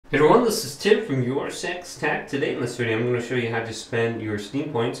Hey everyone, this is Tim from YourSixTech. Today in this video I'm going to show you how to spend your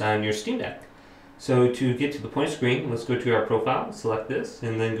Steam points on your Steam Deck. So to get to the point screen, let's go to our profile, select this,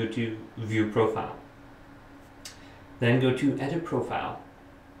 and then go to View Profile. Then go to Edit Profile.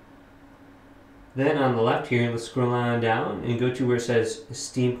 Then on the left here, let's scroll on down and go to where it says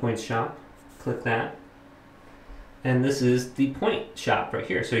Steam Points Shop. Click that. And this is the point shop right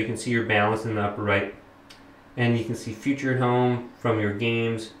here. So you can see your balance in the upper right. And you can see featured home from your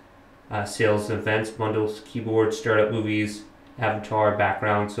games, sales, events, bundles, keyboard, startup movies, avatar,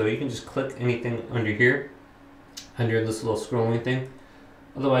 background. So you can just click anything under here, under this little scrolling thing.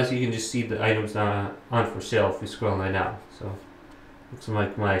 Otherwise, you can just see the items on for sale if we scroll that down. So looks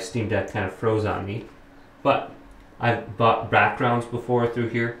like my Steam Deck kind of froze on me. But I've bought backgrounds before through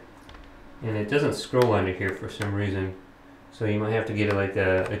here, and it doesn't scroll under here for some reason. So you might have to get it like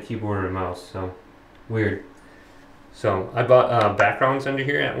a keyboard or a mouse. So weird. So I bought backgrounds under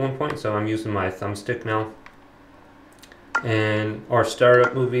here at one point, so I'm using my thumbstick now. And our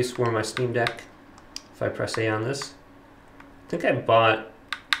startup movies for my Steam Deck. If I press A on this, I think I bought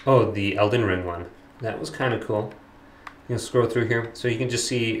the Elden Ring one. That was kind of cool. You can scroll through here, so you can just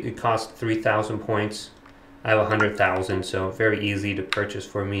see it cost 3,000 points. I have 100,000, so very easy to purchase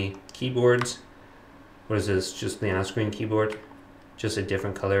for me. Keyboards. What is this? Just the on-screen keyboard. Just a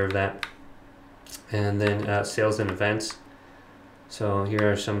different color of that. And then sales and events. So here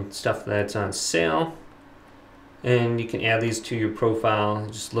are some stuff that's on sale, and you can add these to your profile.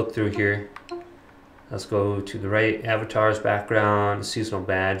 Just look through here. Let's go to the right, avatars, background, seasonal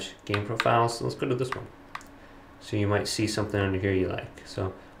badge, game profiles. So let's go to this one. So you might see something under here you like.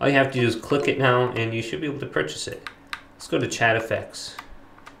 So all you have to do is click it now and you should be able to purchase it. Let's go to chat effects.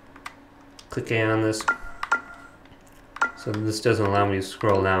 Click A on this. So this doesn't allow me to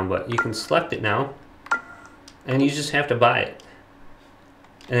scroll down, but you can select it now, and you just have to buy it.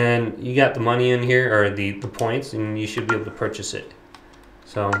 And you got the money in here, or the points, and you should be able to purchase it.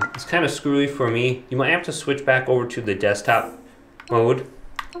 So it's kind of screwy for me. You might have to switch back over to the desktop mode.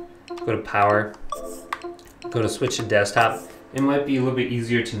 Go to power, go to switch to desktop. It might be a little bit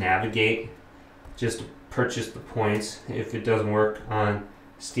easier to navigate, just to purchase the points if it doesn't work on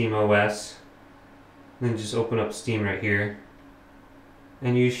Steam OS. Then just open up Steam right here,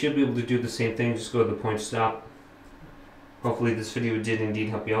 and you should be able to do the same thing. Just go to the point stop. Hopefully this video did indeed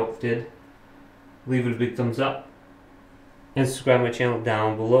help you out. If it did, leave it a big thumbs up and subscribe to my channel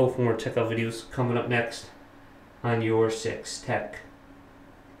down below for more tech videos coming up next on YourSixTech.